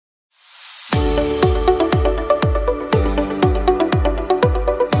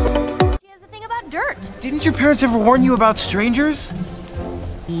Didn't your parents ever warn you about strangers?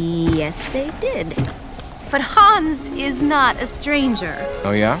 Yes, they did. But Hans is not a stranger.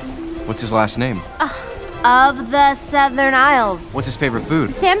 Oh yeah? What's his last name? Of the Southern Isles. What's his favorite food?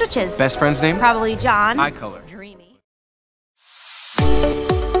 Sandwiches. Best friend's name? Probably John. Eye color. Dreamy.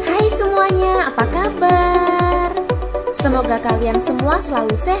 Hai semuanya, apa kabar? Semoga kalian semua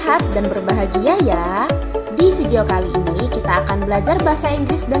selalu sehat dan berbahagia ya. Di video kali ini kita akan belajar bahasa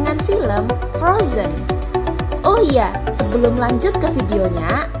Inggris dengan film Frozen. Oh iya, sebelum lanjut ke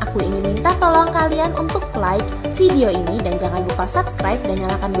videonya, aku ingin minta tolong kalian untuk like video ini dan jangan lupa subscribe dan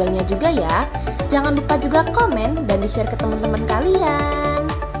nyalakan belnya juga ya. Jangan lupa juga komen dan di-share ke teman-teman kalian.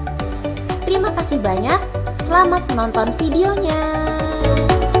 Terima kasih banyak, selamat menonton videonya.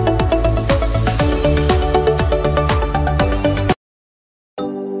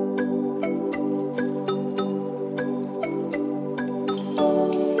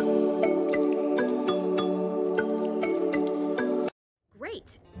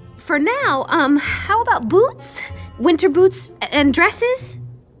 For now, how about boots? Winter boots and dresses?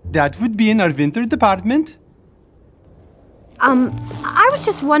 That would be in our winter department. I was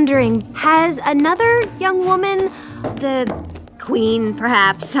just wondering, has another young woman, the queen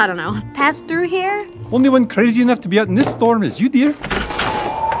perhaps, I don't know, passed through here? Only one crazy enough to be out in this storm is you, dear.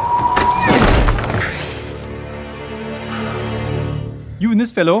 You and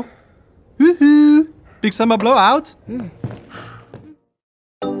this fellow. Woohoo! Big summer blowout.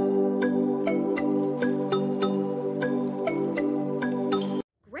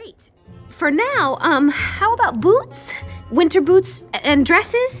 For now, how about boots? Winter boots and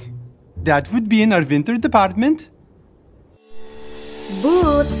dresses? That would be in our winter department.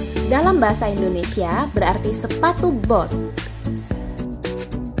 Boots dalam bahasa Indonesia berarti sepatu bot.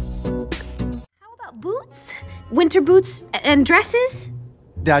 How about boots? Winter boots and dresses?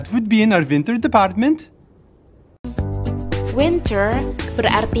 That would be in our winter department. Winter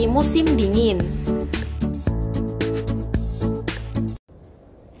berarti musim dingin.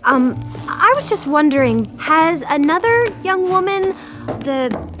 I was just wondering, has another young woman, the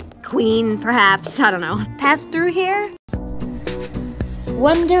queen perhaps, I don't know, passed through here?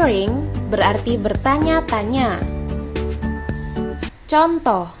 Wondering berarti bertanya-tanya.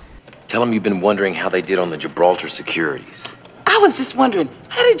 Contoh. Tell them you've been wondering how they did on the Gibraltar securities. I was just wondering,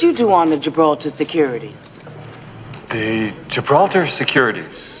 how did you do on the Gibraltar securities? The Gibraltar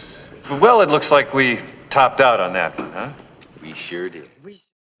securities. Well, it looks like we topped out on that one, huh? We sure did.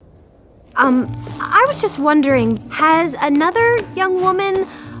 I was just wondering, has another young woman,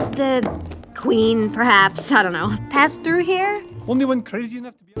 the queen perhaps, I don't know, passed through here? Only one crazy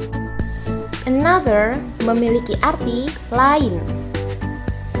enough to be out. Another memiliki arti lain.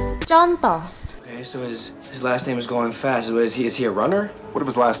 Contoh. Okay, so his last name is going fast. Is he a runner? What if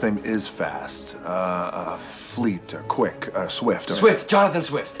his last name is fast? Fleet, quick, swift. Swift, Jonathan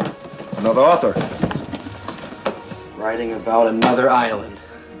Swift. Another author. Writing about another island.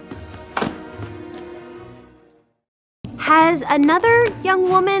 Has another young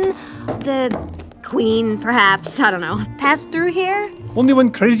woman, the queen perhaps, I don't know, passed through here? Only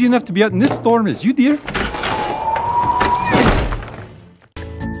one crazy enough to be out in this storm is you, dear.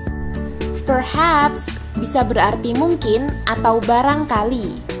 Perhaps bisa berarti mungkin atau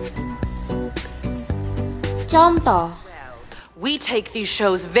barangkali. Contoh. We take these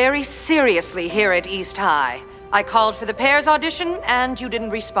shows very seriously here at East High. I called for the pairs audition and you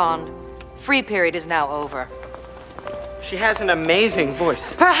didn't respond. Free period is now over. She has an amazing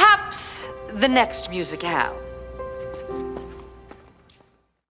voice. Perhaps the next musicale.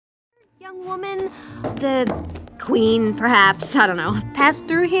 Young woman, the queen perhaps, I don't know, passed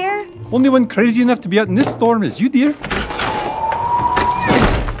through here? Only one crazy enough to be out in this storm is you, dear.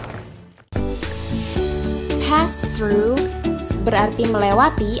 Pass through berarti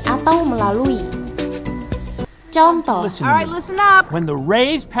melewati atau melalui. Contoh. All right, listen up. When the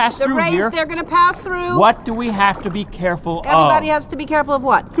rays pass through here, they're going to pass through. what do we have to be careful Everybody of? has to be careful of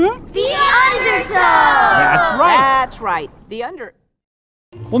what? The undertow. That's right. That's right. The under...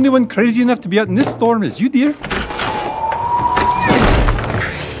 Only one crazy enough to be out in this storm is you, dear.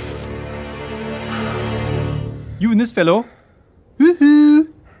 You and this fellow. Woohoo!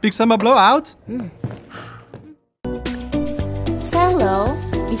 Big summer blowout. Fellow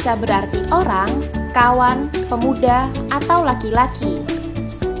bisa berarti orang, kawan, pemuda, atau laki-laki.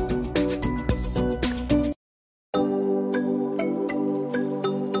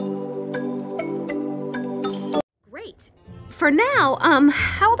 Great. For now,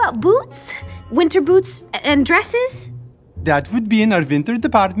 how about boots? Winter boots and dresses? That would be in our winter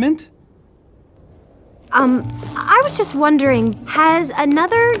department. I was just wondering, has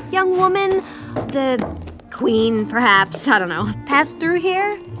another young woman, the queen, perhaps, I don't know, pass through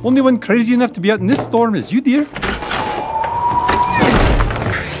here? Only one crazy enough to be out in this storm is you, dear.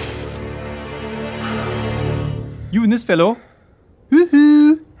 You and this fellow.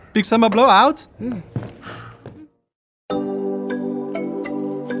 Woohoo! Big summer blowout.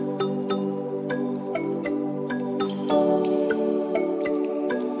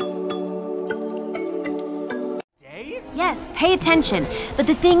 Yes, pay attention. But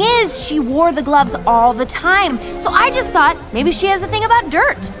the thing is, she wore the gloves all the time. So I just thought maybe she has a thing about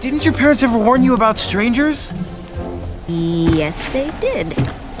dirt. Didn't your parents ever warn you about strangers? Yes, they did.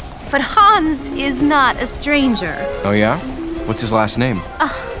 But Hans is not a stranger. Oh, yeah? What's his last name?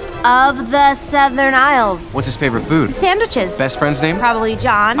 Of the Southern Isles. What's his favorite food? Sandwiches. Best friend's name? Probably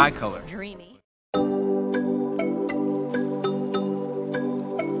John. Eye color. Dreamy.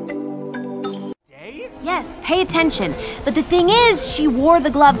 Yes, pay attention. But the thing is, she wore the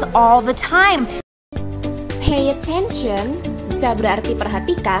gloves all the time. Pay attention bisa berarti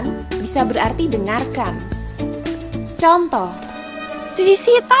perhatikan, bisa berarti dengarkan. Contoh. Did you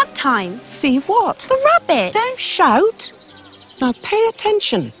see it that time? See what? The rabbit. Don't shout. Now pay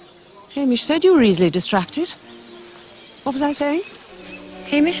attention. Hamish said you were easily distracted. What was I saying?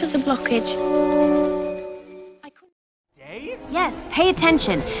 Hamish was a blockage. Yes, pay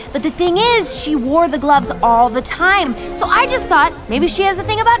attention. But the thing is, she wore the gloves all the time. So I just thought maybe she has a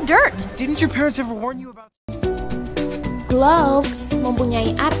thing about dirt. Didn't your parents ever warn you about... Gloves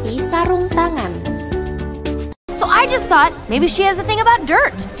mempunyai arti sarung tangan. So I just thought maybe she has a thing about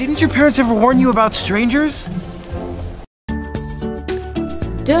dirt. Didn't your parents ever warn you about strangers?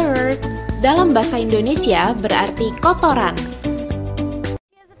 Dirt dalam bahasa Indonesia berarti kotoran.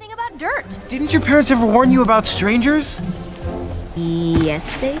 She has a thing about dirt. Didn't your parents ever warn you about strangers? Yes,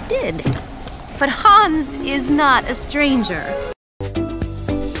 they did. But Hans is not a stranger.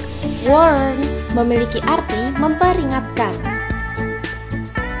 Warn memiliki arti memperingatkan.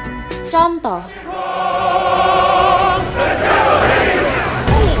 Contoh.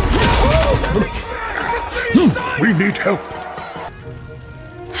 We need help.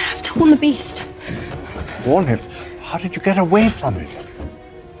 I have to warn the beast. Warn him? How did you get away from him?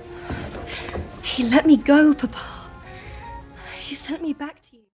 He let me go, Papa. He sent me back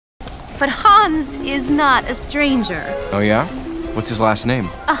to you. But Hans is not a stranger. Oh, yeah? What's his last name?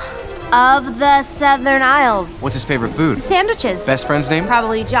 Of the Southern Isles. What's his favorite food? Sandwiches. Best friend's name?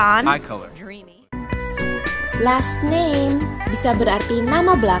 Probably John. Eye color. Dreamy. Last name bisa berarti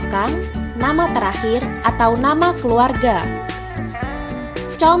nama belakang, nama terakhir, atau nama keluarga.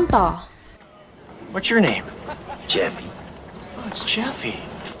 Contoh. What's your name? Jeffy. Oh, it's Jeffy.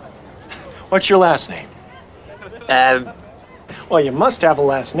 What's your last name? Well, you must have a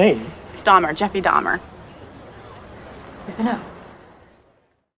last name. It's Dahmer, Jeffy Dahmer. I know.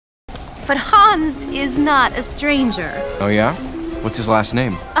 But Hans is not a stranger. Oh, yeah? What's his last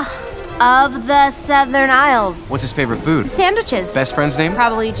name? Of the Southern Isles. What's his favorite food? Sandwiches. Best friend's name?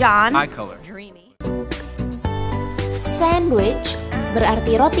 Probably John. Eye color. Dreamy. Sandwich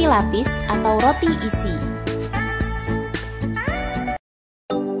berarti roti lapis atau roti isi.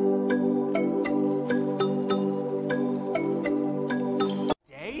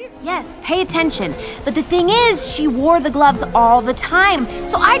 Yes, pay attention. But the thing is, she wore the gloves all the time.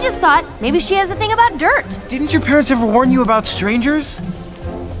 So I just thought maybe she has a thing about dirt. Didn't your parents ever warn you about strangers?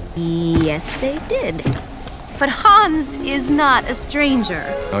 Yes, they did. But Hans is not a stranger.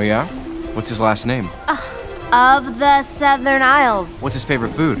 Oh, yeah? What's his last name? Of the Southern Isles. What's his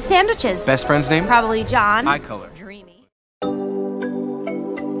favorite food? Sandwiches. Best friend's name? Probably John. Eye color. Dreamy.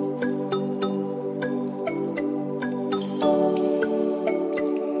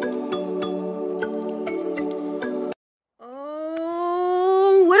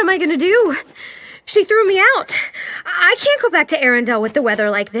 Oh, what am I gonna do? She threw me out. I can't go back to Arendelle with the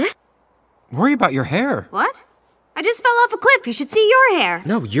weather like this. Worry about your hair. What? I just fell off a cliff. You should see your hair.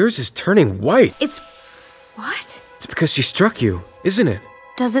 No, yours is turning white. It's... what? It's because she struck you, isn't it?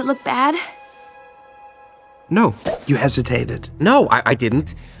 Does it look bad? No. You hesitated. No, I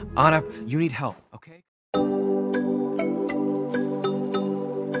didn't. Anna, you need help, okay?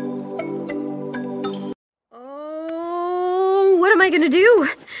 Oh, what am I gonna do?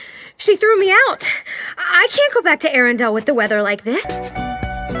 She threw me out. I can't go back to Arendelle with the weather like this.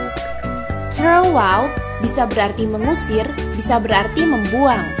 Throw out bisa berarti mengusir, bisa berarti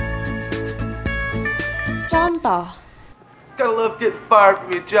membuang. Contoh. Gotta love getting fired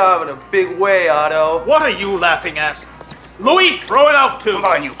from your job in a big way, Otto. What are you laughing at? Louis, throw it out too. Come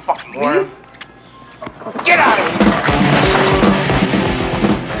on, you fucking worm. Get out of here!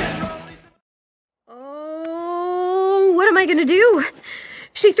 Oh, what am I gonna do?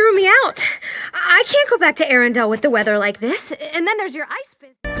 She threw me out. I can't go back to Arendelle with the weather like this. And then there's your ice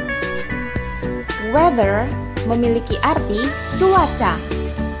business. Weather memiliki arti cuaca.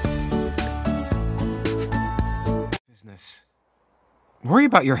 Business. Worry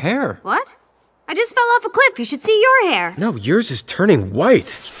about your hair. What? I just fell off a cliff. You should see your hair. No, yours is turning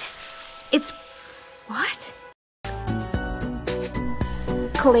white. It's... what?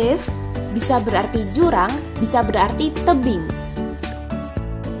 Cliff bisa berarti jurang, bisa berarti tebing.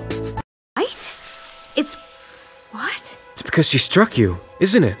 White? It's... what? It's because she struck you,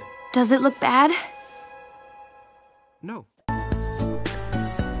 isn't it? Does it look bad? No.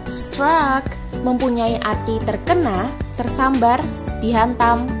 Struck mempunyai arti terkena, tersambar,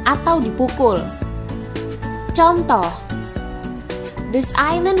 dihantam, atau dipukul. Contoh, this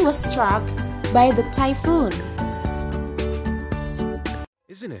island was struck by the typhoon.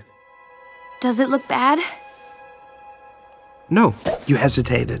 Isn't it? Does it look bad? No, you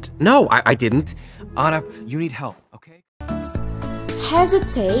hesitated. No, I didn't. Anna, you need help, okay?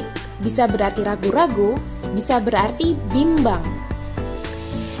 Hesitate bisa berarti ragu-ragu, bisa berarti bimbang.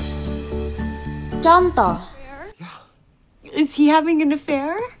 Contoh. Is he having an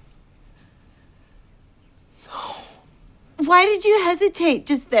affair? No. Why did you hesitate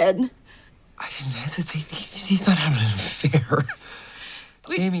just then? I didn't hesitate. He's not having an affair.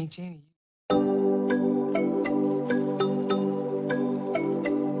 Jamie.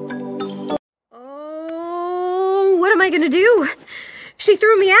 Oh, what am I gonna do? She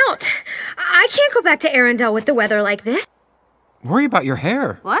threw me out. I can't go back to Arendelle with the weather like this. Worry about your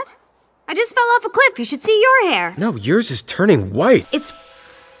hair. What? I just fell off a cliff. You should see your hair. No, yours is turning white. It's...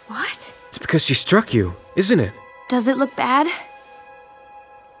 what? It's because she struck you, isn't it? Does it look bad?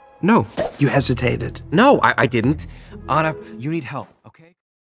 No, you hesitated. No, I didn't. Anna, you need help, okay?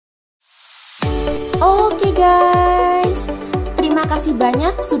 Oke guys, terima kasih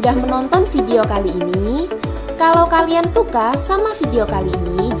banyak sudah menonton video kali ini. Kalau kalian suka sama video kali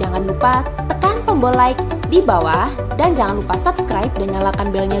ini, jangan lupa tekan tombol like di bawah dan jangan lupa subscribe dan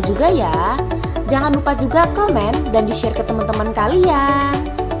nyalakan belnya juga ya. Jangan lupa juga komen dan di-share ke teman-teman kalian.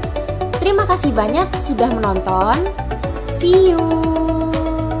 Terima kasih banyak sudah menonton. See you.